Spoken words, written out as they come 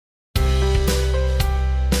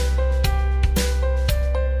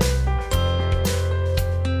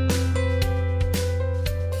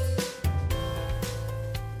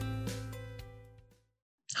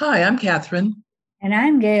Hi, I'm Catherine. And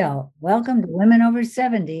I'm Gail. Welcome to Women Over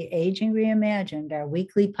 70 Aging Reimagined, our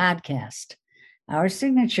weekly podcast. Our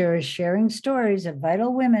signature is sharing stories of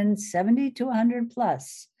vital women 70 to 100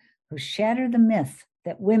 plus who shatter the myth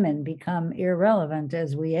that women become irrelevant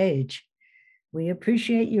as we age. We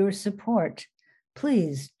appreciate your support.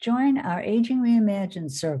 Please join our Aging Reimagined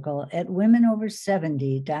circle at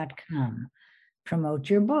womenover70.com. Promote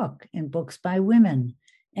your book and books by women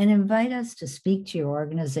and invite us to speak to your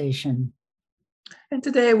organization. And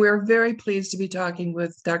today we're very pleased to be talking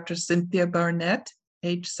with Dr. Cynthia Barnett,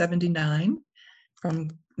 age 79, from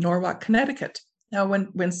Norwalk, Connecticut. Now,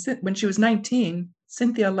 when she was 19,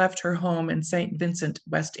 Cynthia left her home in St. Vincent,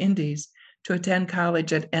 West Indies, to attend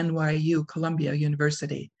college at NYU, Columbia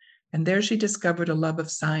University. And there she discovered a love of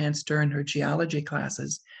science during her geology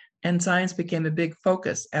classes, and science became a big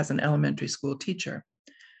focus as an elementary school teacher.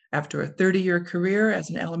 After a 30-year career as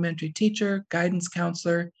an elementary teacher, guidance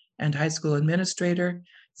counselor, and high school administrator,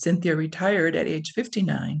 Cynthia retired at age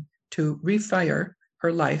 59 to refire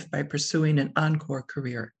her life by pursuing an encore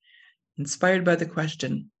career. Inspired by the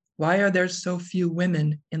question, why are there so few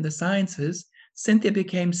women in the sciences? Cynthia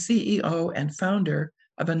became CEO and founder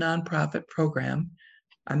of a nonprofit program,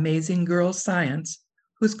 Amazing Girls Science,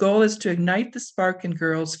 whose goal is to ignite the spark in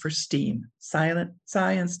girls for STEAM,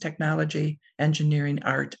 science, technology, engineering,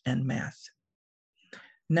 art, and math.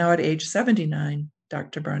 Now at age 79,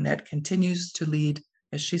 Dr. Barnett continues to lead,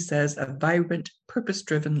 as she says, a vibrant,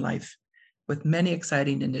 purpose-driven life with many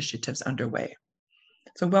exciting initiatives underway.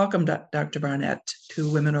 So welcome, Dr. Barnett, to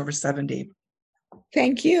Women Over 70.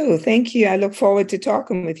 Thank you. Thank you. I look forward to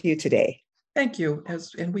talking with you today. Thank you,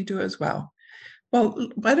 and we do as well. Well,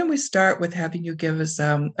 why don't we start with having you give us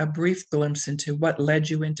a brief glimpse into what led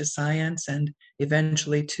you into science and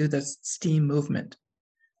eventually to the STEAM movement?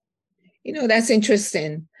 You know, that's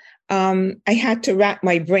interesting. I had to rack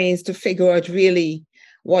my brains to figure out really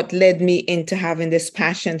what led me into having this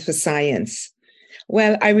passion for science.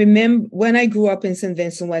 Well, I remember when I grew up in St.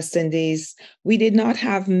 Vincent, West Indies, we did not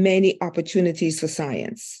have many opportunities for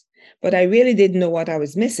science, but I really didn't know what I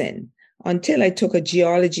was missing until I took a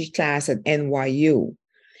geology class at NYU.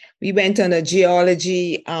 We went on a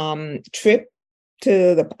geology trip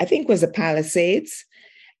to I think it was the Palisades.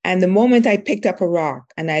 And the moment I picked up a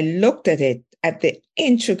rock and I looked at it, at the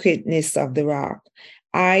intricateness of the rock,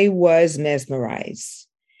 I was mesmerized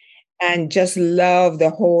and just loved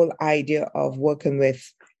the whole idea of working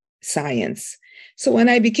with science. So when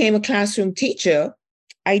I became a classroom teacher,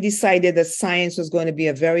 I decided that science was going to be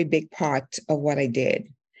a very big part of what I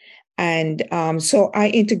did. And so I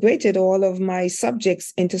integrated all of my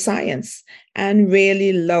subjects into science and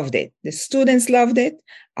really loved it. The students loved it.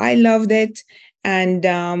 I loved it. And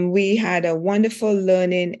we had a wonderful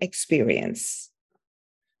learning experience.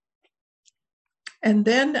 And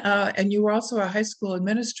then, and you were also a high school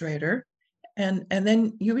administrator, and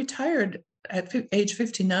then you retired at age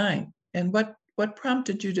 59. And what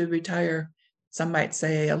prompted you to retire? Some might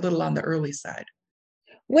say a little on the early side.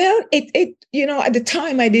 Well, you know, at the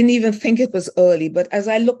time I didn't even think it was early, but as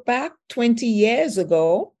I look back 20 years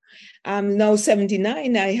ago, I'm now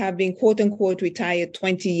 79. I have been quote unquote retired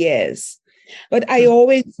 20 years. But I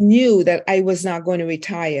always knew that I was not going to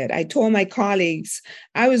retire. I told my colleagues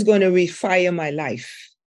I was going to refire my life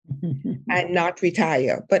and not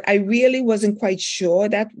retire. But I really wasn't quite sure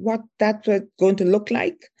that what that was going to look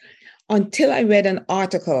like until I read an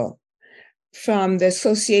article from the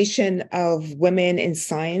Association of Women in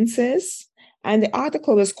Sciences. And the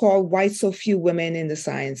article was called Why So Few Women in the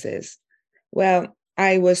Sciences. Well,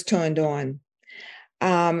 I was turned on.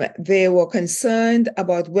 They were concerned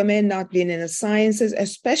about women not being in the sciences,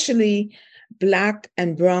 especially Black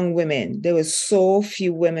and brown women. There were so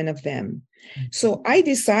few women of them. So I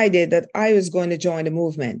decided that I was going to join the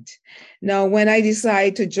movement. Now, when I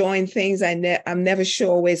decide to join things, I'm never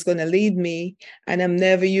sure where it's going to lead me, and I'm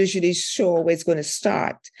never usually sure where it's going to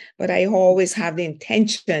start. But I always have the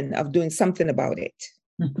intention of doing something about it.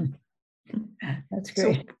 That's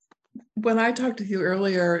great. So, when I talked to you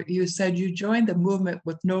earlier, you said you joined the movement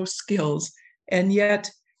with no skills, and yet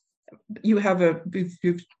you've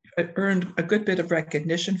earned a good bit of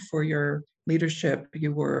recognition for your leadership.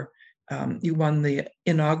 You won the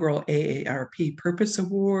inaugural AARP Purpose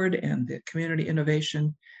Award and the Community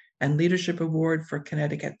Innovation and Leadership Award for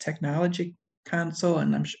Connecticut Technology Council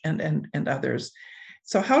and others.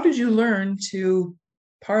 So, how did you learn to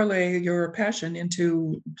parlay your passion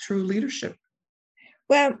into true leadership?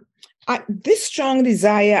 Well, this strong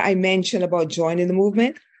desire I mentioned about joining the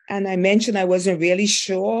movement, and I mentioned I wasn't really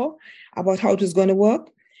sure about how it was going to work.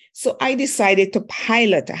 So I decided to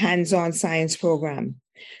pilot a hands-on science program.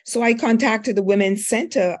 So I contacted the Women's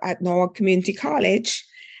Center at Norwalk Community College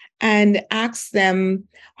and asked them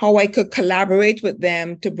how I could collaborate with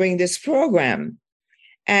them to bring this program.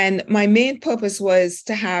 And my main purpose was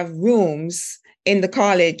to have rooms in the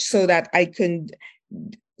college so that I can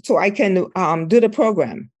do the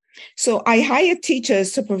program. So I hired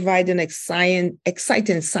teachers to provide an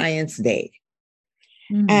exciting science day.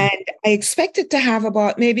 And I expected to have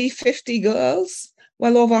about maybe 50 girls.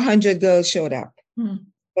 Well, over 100 girls showed up,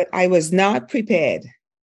 but I was not prepared.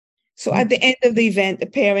 So at the end of the event, the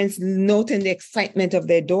parents, noting the excitement of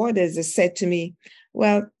their daughters, they said to me,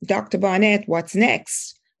 well, Dr. Barnett, what's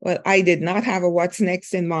next? Well, I did not have a what's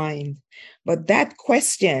next in mind, but that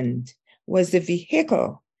question was the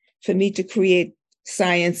vehicle for me to create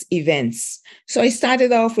science events. So I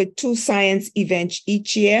started off with 2 science events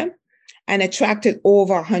each year and attracted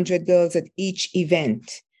over 100 girls at each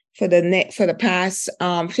event for the past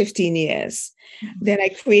 15 years. Then I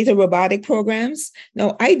created robotic programs.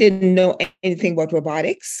 Now, I didn't know anything about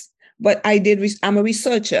robotics, but I'm a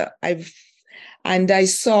researcher. I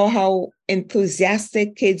saw how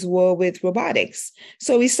enthusiastic kids were with robotics.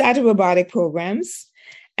 So we started robotic programs,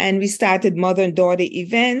 and we started mother and daughter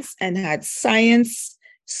events and had science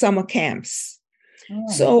summer camps.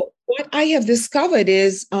 Oh. So what I have discovered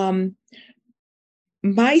is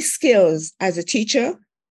my skills as a teacher,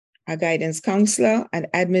 a guidance counselor, and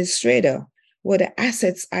administrator were the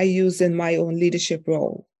assets I used in my own leadership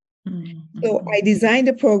role. Mm-hmm. So I designed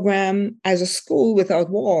a program as a school without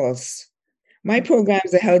walls. My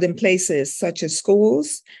programs are held in places such as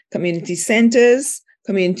schools, community centers,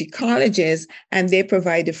 community colleges, and they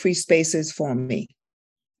provide the free spaces for me.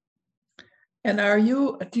 And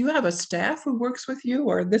do you have a staff who works with you,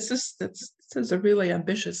 or this is a really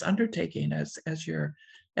ambitious undertaking as your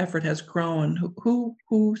effort has grown?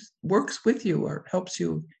 Who works with you or helps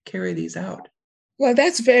you carry these out? Well,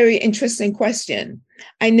 that's a very interesting question.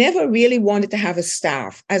 I never really wanted to have a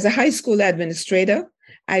staff. As a high school administrator,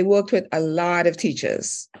 I worked with a lot of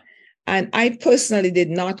teachers, and I personally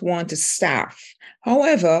did not want a staff.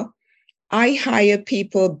 However, I hire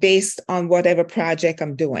people based on whatever project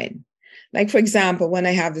I'm doing. Like, for example, when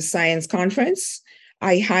I have the science conference,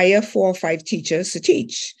 I hire 4 or 5 teachers to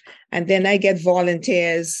teach, and then I get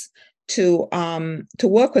volunteers to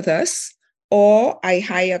work with us, or I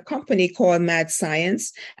hire a company called Mad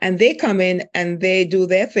Science, and they come in and they do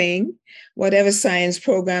their thing, whatever science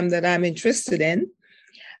program that I'm interested in.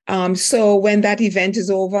 So when that event is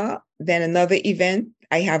over, then another event,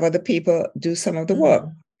 I have other people do some of the work,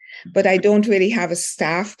 but I don't really have a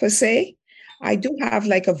staff per se. I do have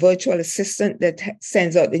like a virtual assistant that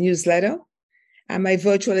sends out the newsletter, and my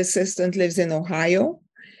virtual assistant lives in Ohio.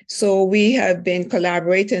 So we have been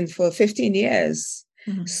collaborating for 15 years.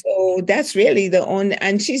 Mm-hmm. So that's really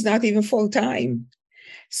and she's not even full-time.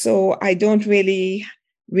 So I don't really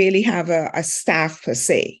have a staff per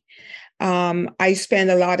se. I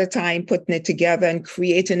spend a lot of time putting it together and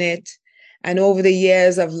creating it. And over the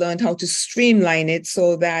years, I've learned how to streamline it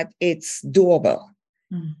so that it's doable.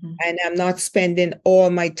 Mm-hmm. And I'm not spending all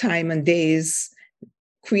my time and days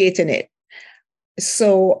creating it.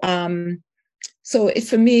 So,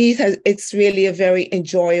 for me, it's really a very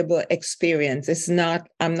enjoyable experience.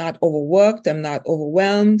 I'm not overworked. I'm not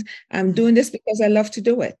overwhelmed. I'm doing this because I love to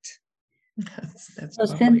do it. That's so,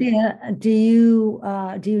 Cynthia, do you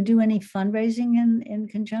do any fundraising in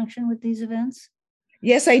conjunction with these events?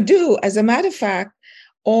 Yes, I do. As a matter of fact,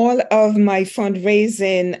 all of my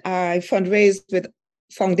fundraising, I fundraise with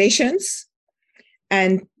foundations,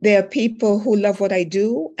 and there are people who love what I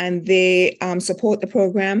do and they support the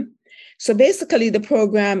program. So basically, the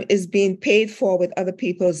program is being paid for with other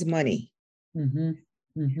people's money. Mm-hmm.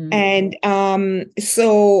 Mm-hmm. And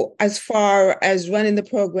so as far as running the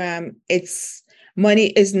program, money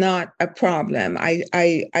is not a problem.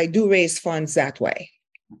 I do raise funds that way.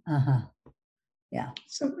 Uh-huh. Yeah.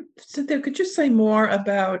 So Cynthia, could you say more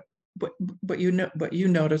about what you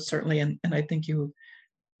noticed, certainly, and I think you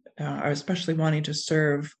are especially wanting to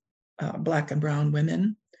serve Black and brown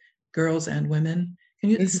women, girls and women. Can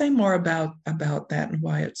you say more about that and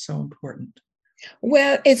why it's so important?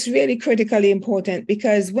 Well, it's really critically important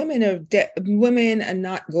because women are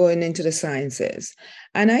not going into the sciences.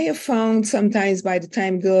 And I have found sometimes by the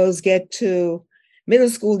time girls get to middle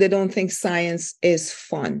school, they don't think science is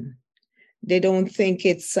fun. They don't think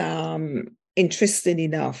it's interesting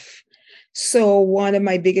enough. So one of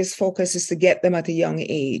my biggest focus is to get them at a young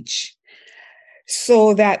age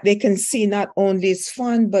so that they can see not only it's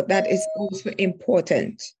fun, but that it's also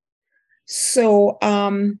important. So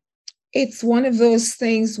it's one of those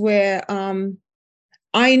things where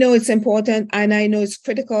I know it's important and I know it's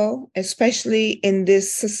critical, especially in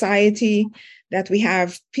this society that we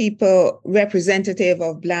have people representative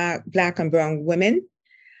of Black and brown women,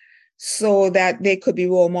 so that they could be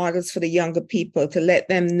role models for the younger people to let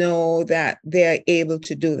them know that they're able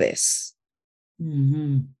to do this.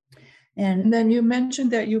 Mm-hmm. And then you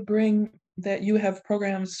mentioned that you have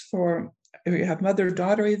programs you have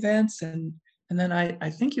mother-daughter events, and then I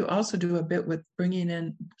think you also do a bit with bringing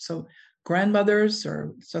in grandmothers,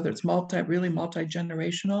 or so that it's really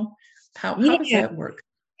multi-generational. How does that work?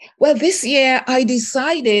 Well, this year I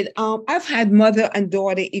decided, I've had mother and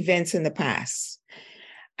daughter events in the past.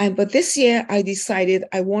 But this year I decided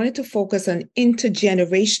I wanted to focus on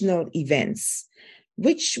intergenerational events,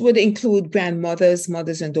 which would include grandmothers,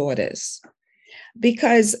 mothers, and daughters.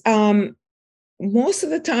 Because most of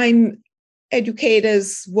the time,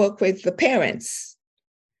 educators work with the parents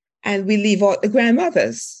and we leave out the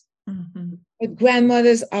grandmothers. Mm-hmm. But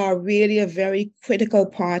grandmothers are really a very critical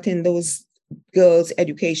part in those girls'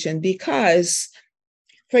 education because,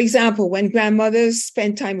 for example, when grandmothers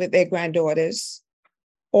spend time with their granddaughters,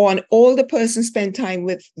 or an older person spend time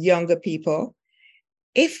with younger people,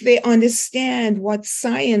 if they understand what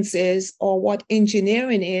science is or what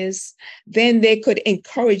engineering is, then they could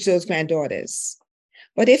encourage those granddaughters.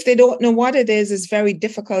 But if they don't know what it is, it's very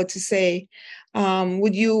difficult to say,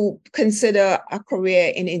 would you consider a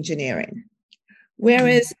career in engineering?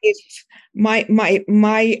 Whereas if my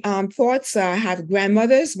thoughts are, have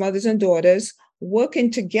grandmothers, mothers, and daughters working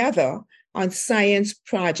together on science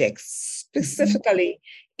projects, specifically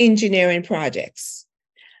engineering projects,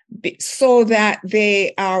 so that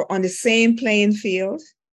they are on the same playing field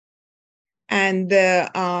and they're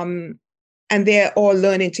all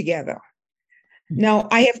learning together. Now,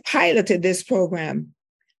 I have piloted this program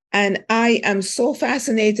and I am so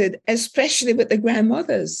fascinated, especially with the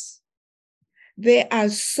grandmothers. They are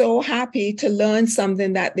so happy to learn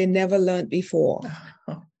something that they never learned before.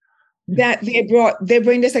 That they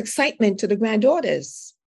bring this excitement to the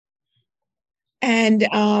granddaughters. And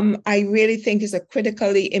I really think is a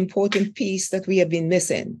critically important piece that we have been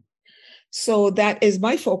missing. So that is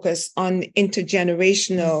my focus on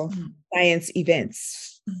intergenerational science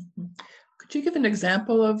events. Mm-hmm. Could you give an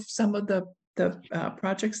example of some of the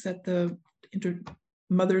projects that the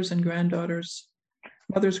mothers and granddaughters,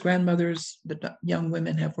 mothers, grandmothers, the young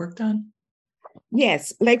women have worked on?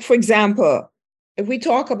 Yes, like for example, if we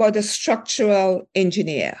talk about a structural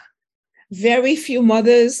engineer, very few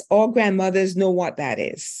mothers or grandmothers know what that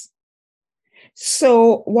is.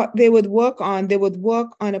 So what they would work on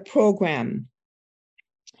a program.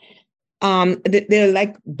 They'll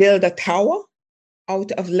like build a tower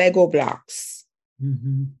out of Lego blocks.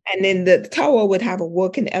 Mm-hmm. And then the tower would have a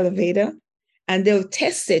working elevator and they'll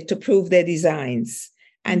test it to prove their designs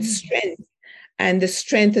and strength and the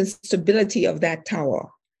strength and stability of that tower.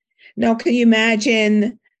 Now, can you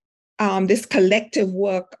imagine this collective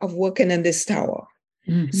work of working on this tower?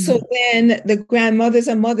 Mm-hmm. So then the grandmothers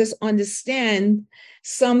and mothers understand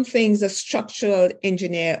some things a structural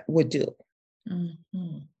engineer would do.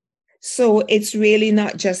 Mm-hmm. So it's really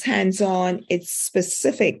not just hands-on, it's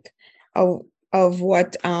specific of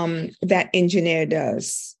what that engineer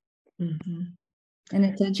does. Mm-hmm. And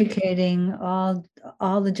it's educating all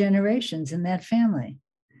the generations in that family.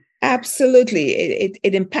 Absolutely.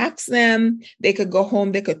 It impacts them. They could go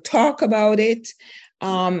home, they could talk about it.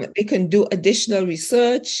 They can do additional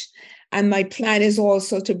research. And my plan is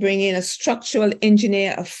also to bring in a structural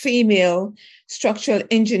engineer, a female structural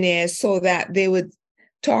engineer, so that they would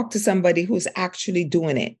talk to somebody who's actually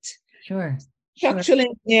doing it. Sure. Structural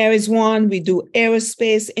engineer is one. We do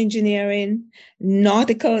aerospace engineering,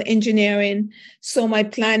 nautical engineering. So my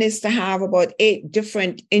plan is to have about 8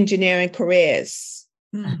 different engineering careers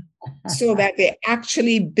so that they're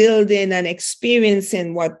actually building and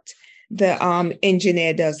experiencing what the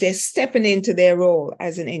engineer does. They're stepping into their role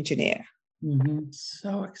as an engineer. Mm-hmm.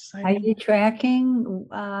 So exciting. Are you tracking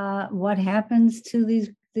what happens to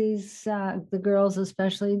the girls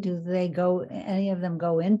especially? Do any of them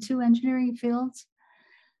go into engineering fields?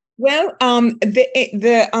 Well, right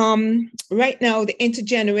now the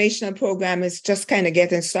intergenerational program is just kind of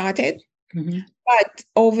getting started. Mm-hmm. But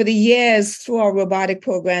over the years, through our robotic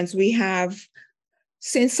programs, we have,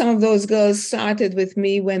 since some of those girls started with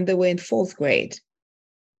me when they were in 4th grade,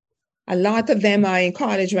 a lot of them are in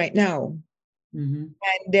college right now. Mm-hmm.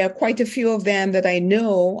 And there are quite a few of them that I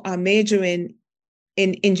know are majoring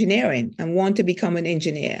in engineering and want to become an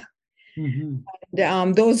engineer. Mm-hmm.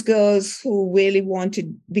 And, those girls who really want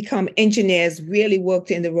to become engineers really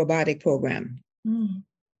worked in the robotic program. Mm.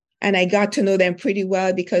 And I got to know them pretty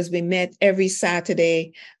well because we met every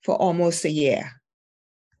Saturday for almost a year.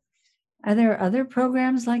 Are there other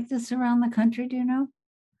programs like this around the country? Do you know?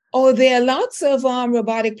 Oh, there are lots of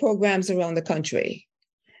robotic programs around the country.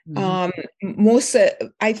 Most,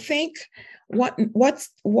 I think, what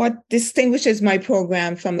distinguishes my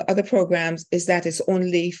program from the other programs is that it's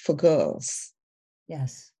only for girls.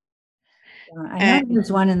 Yes, I know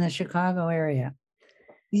there's one in the Chicago area.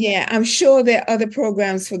 Yeah, I'm sure there are other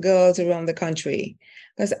programs for girls around the country,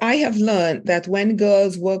 because I have learned that when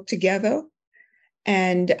girls work together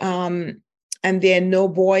and there are no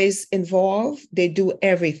boys involved, they do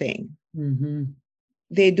everything.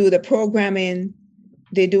 They do the programming,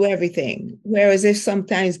 they do everything. Whereas if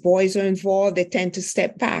sometimes boys are involved, they tend to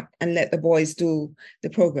step back and let the boys do the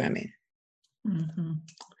programming.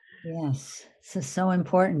 Yes, it's so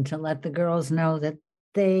important to let the girls know that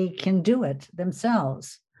they can do it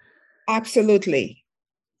themselves. Absolutely.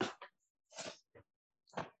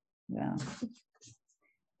 Yeah.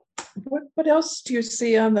 What else do you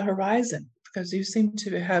see on the horizon? Because you seem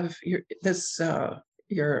to have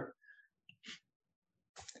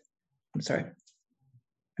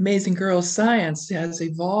Amazing Girls Science has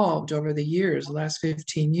evolved over the years, the last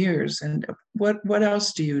 15 years. And what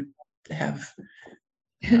else do you have?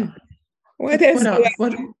 What else?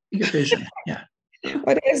 What your vision? Yeah.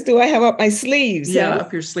 What else do I have up my sleeves? Yeah,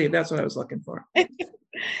 up your sleeve. That's what I was looking for.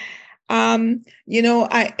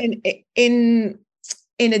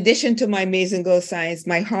 In addition to my Amazing Girl Science,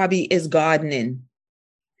 my hobby is gardening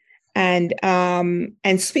and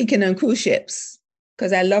speaking on cruise ships,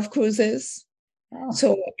 because I love cruises. Oh.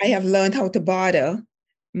 So I have learned how to barter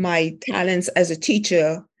my talents as a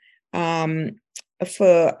teacher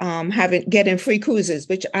for getting free cruises,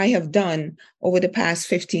 which I have done over the past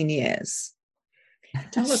 15 years.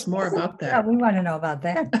 Tell us more about that. Yeah, we want to know about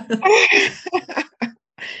that.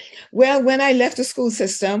 Well, when I left the school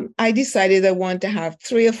system, I decided I wanted to have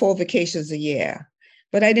 3 or 4 vacations a year,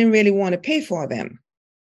 but I didn't really want to pay for them.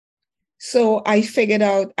 So I figured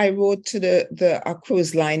out, I wrote to the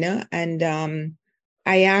cruise liner, and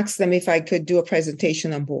I asked them if I could do a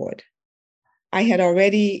presentation on board. I had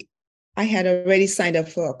already signed up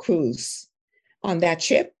for a cruise on that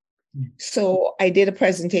ship. So I did a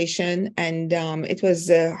presentation, and it was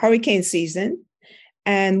the hurricane season,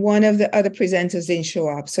 and one of the other presenters didn't show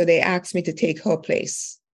up. So they asked me to take her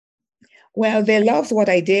place. Well, they loved what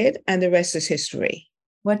I did, and the rest is history.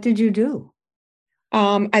 What did you do?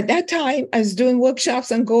 At that time, I was doing workshops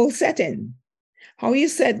on goal setting, how you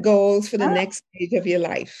set goals for the next stage of your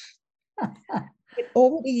life.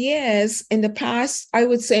 Over the years, I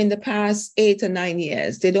would say in the past 8 or 9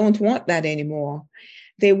 years, they don't want that anymore.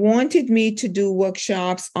 They wanted me to do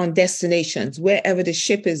workshops on destinations, wherever the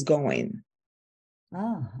ship is going.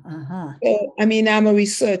 Oh, So, I'm a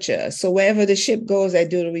researcher. So wherever the ship goes, I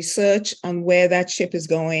do the research on where that ship is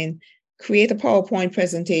going, create a PowerPoint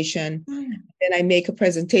presentation, then I make a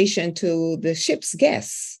presentation to the ship's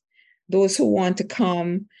guests, those who want to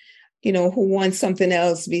come, who want something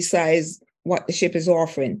else besides what the ship is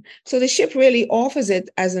offering. So the ship really offers it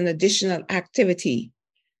as an additional activity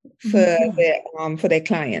for their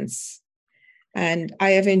clients. And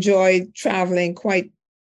I have enjoyed traveling quite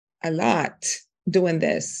a lot doing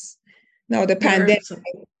this. Now the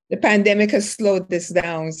pandemic has slowed this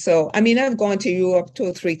down. So I've gone to Europe 2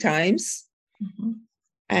 or 3 times.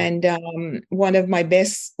 And one of my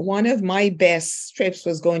best trips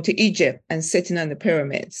was going to Egypt and sitting on the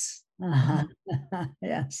pyramids.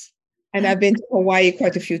 Yes. And I've been to Hawaii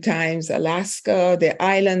quite a few times, Alaska, the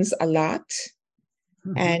islands a lot.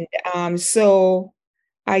 And so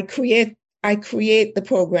I create the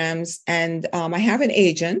programs, and I have an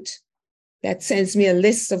agent that sends me a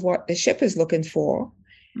list of what the ship is looking for.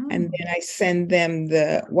 And then I send them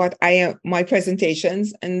my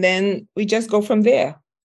presentations, and then we just go from there.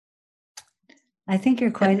 I think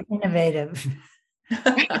you're quite innovative.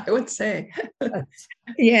 I would say.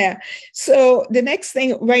 Yeah. So the next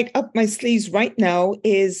thing right up my sleeves right now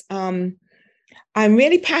is I'm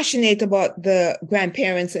really passionate about the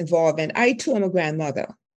grandparents' involvement. I too am a grandmother.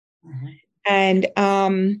 And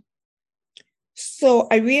so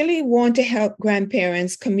I really want to help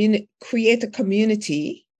grandparents create a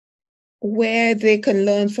community where they can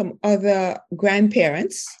learn from other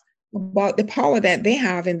grandparents about the power that they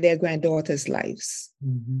have in their granddaughters' lives.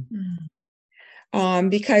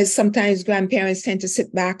 Because sometimes grandparents tend to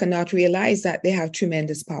sit back and not realize that they have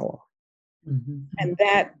tremendous power, and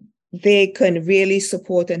that they can really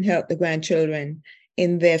support and help the grandchildren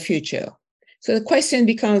in their future. So the question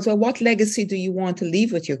becomes, well, what legacy do you want to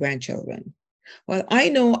leave with your grandchildren? Well, I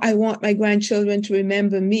know I want my grandchildren to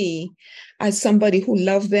remember me as somebody who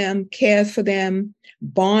loved them, cared for them,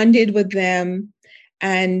 bonded with them,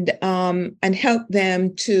 and help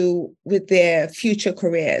them with their future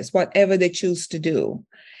careers, whatever they choose to do.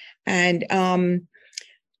 And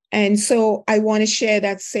so I want to share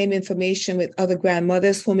that same information with other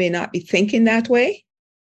grandmothers who may not be thinking that way,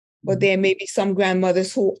 but there may be some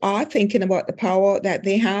grandmothers who are thinking about the power that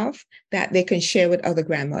they have that they can share with other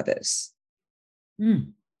grandmothers.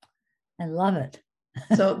 I love it.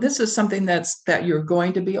 So this is something that you're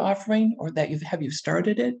going to be offering, or that have you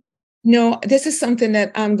started it? No, this is something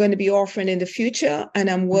that I'm going to be offering in the future, and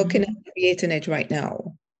I'm working on creating it right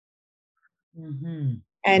now.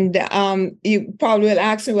 And you probably will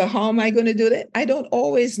ask me, well, how am I going to do that? I don't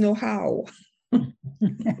always know how.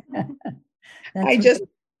 I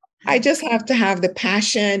just have to have the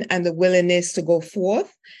passion and the willingness to go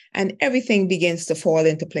forth, and everything begins to fall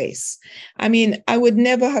into place. I mean, I would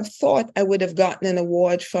never have thought I would have gotten an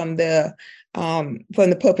award from the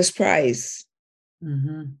Purpose Prize.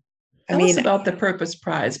 Tell us about the Purpose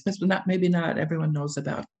Prize, because maybe not everyone knows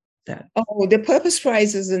about that. Oh, the Purpose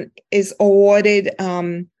Prize is awarded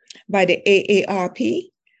by the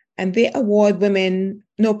AARP, and they award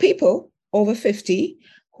people over 50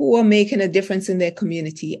 who are making a difference in their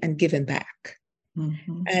community and giving back.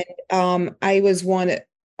 And I was one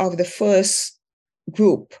of the first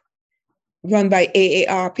group run by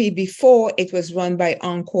AARP before it was run by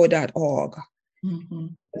Encore.org.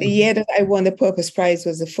 The year that I won the Purpose Prize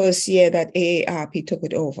was the first year that AARP took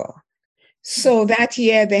it over. So that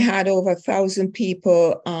year they had over 1,000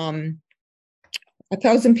 people,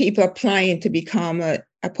 applying to become a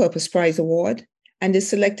Purpose Prize award, and they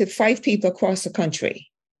selected 5 people across the country.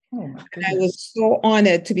 Oh, my goodness. I was so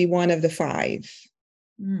honored to be one of the 5.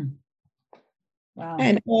 Wow.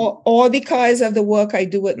 And all because of the work I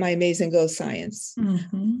do with my Amazing Girl Science.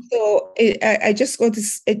 So it just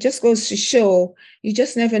goes to show you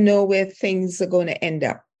just never know where things are going to end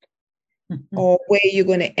up, or where you're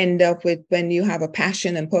going to end up with when you have a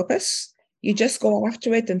passion and purpose. You just go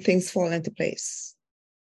after it and things fall into place.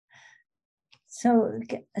 So,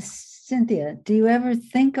 Cynthia, do you ever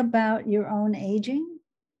think about your own aging?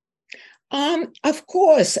 Of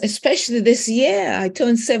course, especially this year. I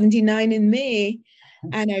turned 79 in May,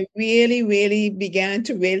 and I really began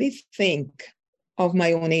to really think of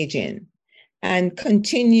my own aging and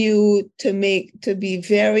continue to be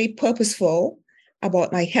very purposeful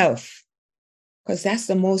about my health, because that's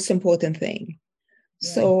the most important thing.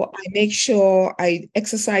 Right. So I make sure I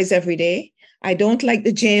exercise every day. I don't like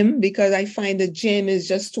the gym because I find the gym is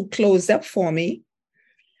just too closed up for me.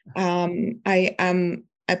 I am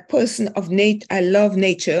a person of nature. I love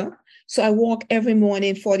nature. So I walk every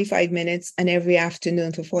morning 45 minutes and every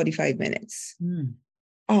afternoon for 45 minutes.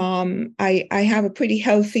 I have a pretty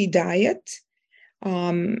healthy diet.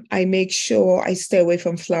 I make sure I stay away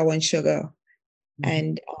from flour and sugar,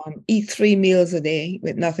 and eat 3 meals a day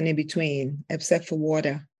with nothing in between except for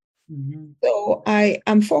water. So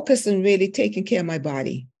I'm focused on really taking care of my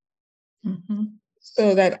body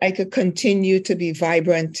so that I could continue to be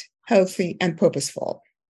vibrant, healthy, and purposeful.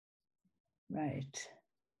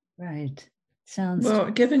 Right. Sounds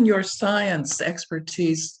well. Given your science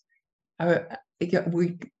expertise,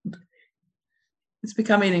 it's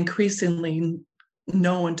becoming increasingly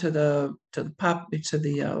known to the population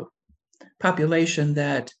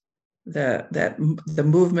that the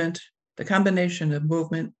movement, the combination of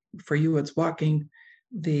movement for you, it's walking,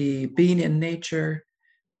 the being in nature,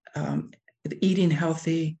 eating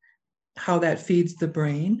healthy, how that feeds the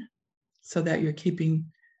brain, so that you're keeping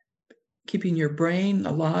your brain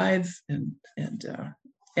alive and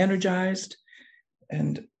energized.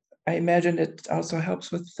 And I imagine it also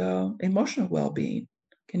helps with emotional well-being.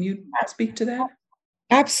 Can you speak to that?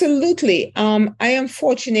 Absolutely. I am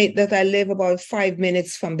fortunate that I live about 5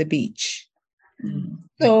 minutes from the beach.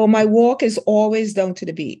 So my walk is always down to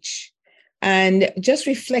the beach, and just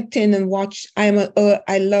reflecting and watch. I'm an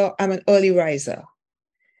early riser.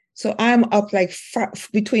 So I'm up like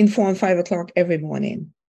between 4 and 5 o'clock every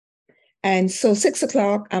morning. And so 6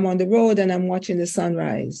 o'clock, I'm on the road and I'm watching the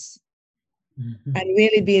sunrise. And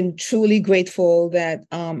really being truly grateful that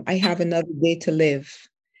I have another day to live.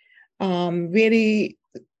 Really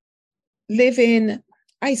living,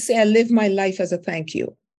 I say I live my life as a thank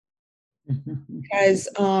you. Because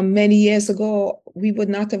many years ago, we would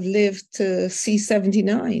not have lived to see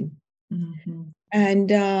 79.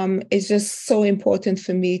 And it's just so important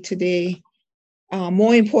for me today,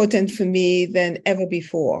 more important for me than ever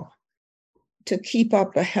before, to keep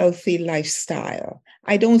up a healthy lifestyle.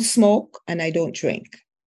 I don't smoke and I don't drink.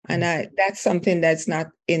 And that's something that's not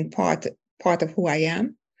in part of who I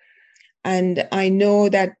am. And I know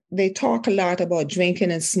that they talk a lot about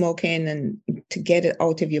drinking and smoking and to get it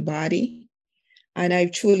out of your body. And I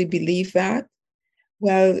truly believe that.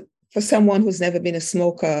 Well, for someone who's never been a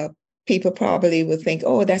smoker, people probably would think,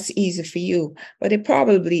 oh, that's easy for you. But it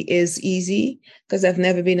probably is easy because I've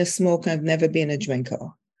never been a smoker. I've never been a drinker.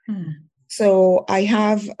 So I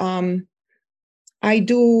have, I'm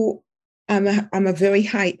a very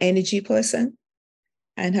high energy person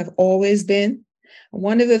and have always been.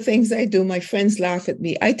 One of the things I do, my friends laugh at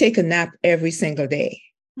me. I take a nap every single day.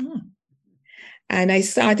 And I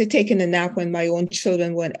started taking a nap when my own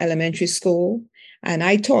children were in elementary school, and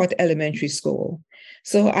I taught elementary school.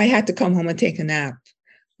 So I had to come home and take a nap.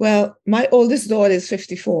 Well, my oldest daughter is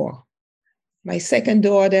 54. My second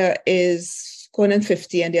daughter is going on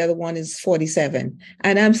 50, and the other one is 47.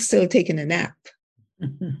 And I'm still taking a nap.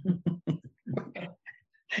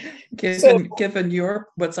 Given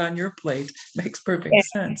what's on your plate, makes perfect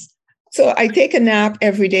sense. So I take a nap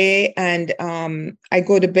every day, and I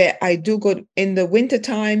go to bed. I do go in the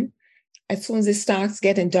wintertime. As soon as it starts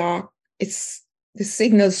getting dark, the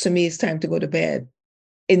signals to me it's time to go to bed.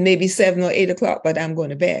 It may be 7 or 8 o'clock, but I'm going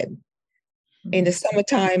to bed. In the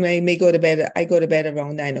summertime, I may go to bed. I go to bed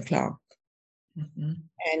around 9 o'clock.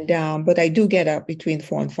 And but I do get up between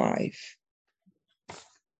 4 and 5.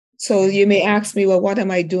 So you may ask me, well, what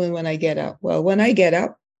am I doing when I get up? Well, when I get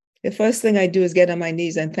up, the first thing I do is get on my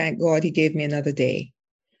knees and thank God he gave me another day.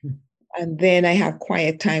 And then I have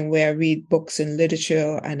quiet time where I read books and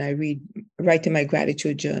literature, and I write in my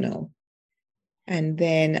gratitude journal. And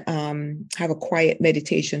then have a quiet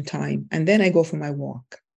meditation time. And then I go for my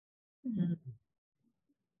walk. I'm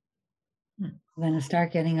going to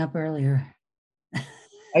start getting up earlier.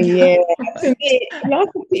 Yeah, to me,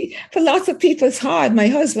 for lots of people, it's hard. My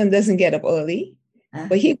husband doesn't get up early,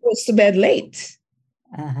 but he goes to bed late.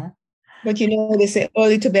 But you know, they say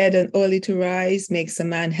early to bed and early to rise makes a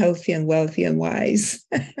man healthy and wealthy and wise.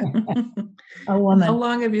 A woman. How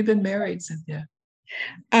long have you been married, Cynthia?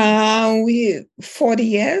 40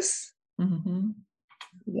 years.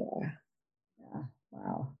 Yeah.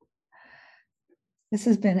 Wow. This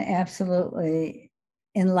has been absolutely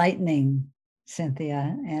enlightening,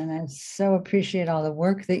 Cynthia, and I so appreciate all the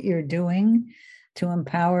work that you're doing to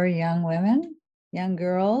empower young women, young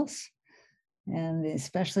girls, and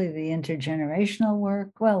especially the intergenerational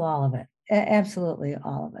work. Well, all of it, absolutely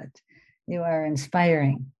all of it. You are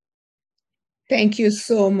inspiring. Thank you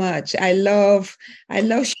so much. I love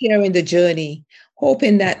sharing the journey,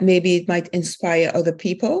 hoping that maybe it might inspire other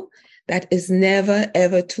people. That is never,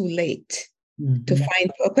 ever too late to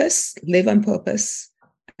find purpose, live on purpose,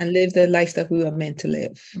 and live the life that we were meant to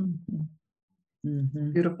live.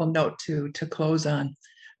 Beautiful note to close on.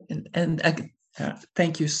 And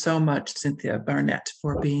thank you so much, Cynthia Barnett,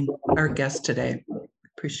 for being our guest today.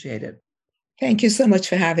 Appreciate it. Thank you so much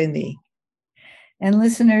for having me. And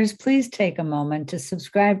listeners, please take a moment to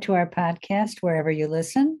subscribe to our podcast wherever you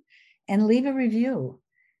listen and leave a review.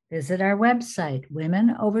 Visit our website,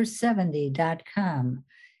 womenover70.com,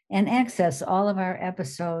 and access all of our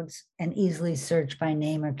episodes and easily search by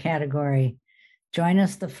name or category. Join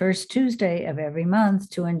us the first Tuesday of every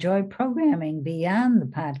month to enjoy programming beyond the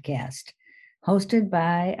podcast, hosted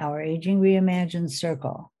by our Aging Reimagined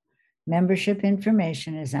Circle. Membership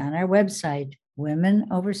information is on our website,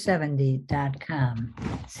 womenover70.com.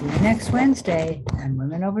 See you next Wednesday on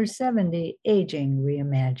Women Over 70, Aging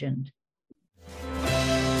Reimagined.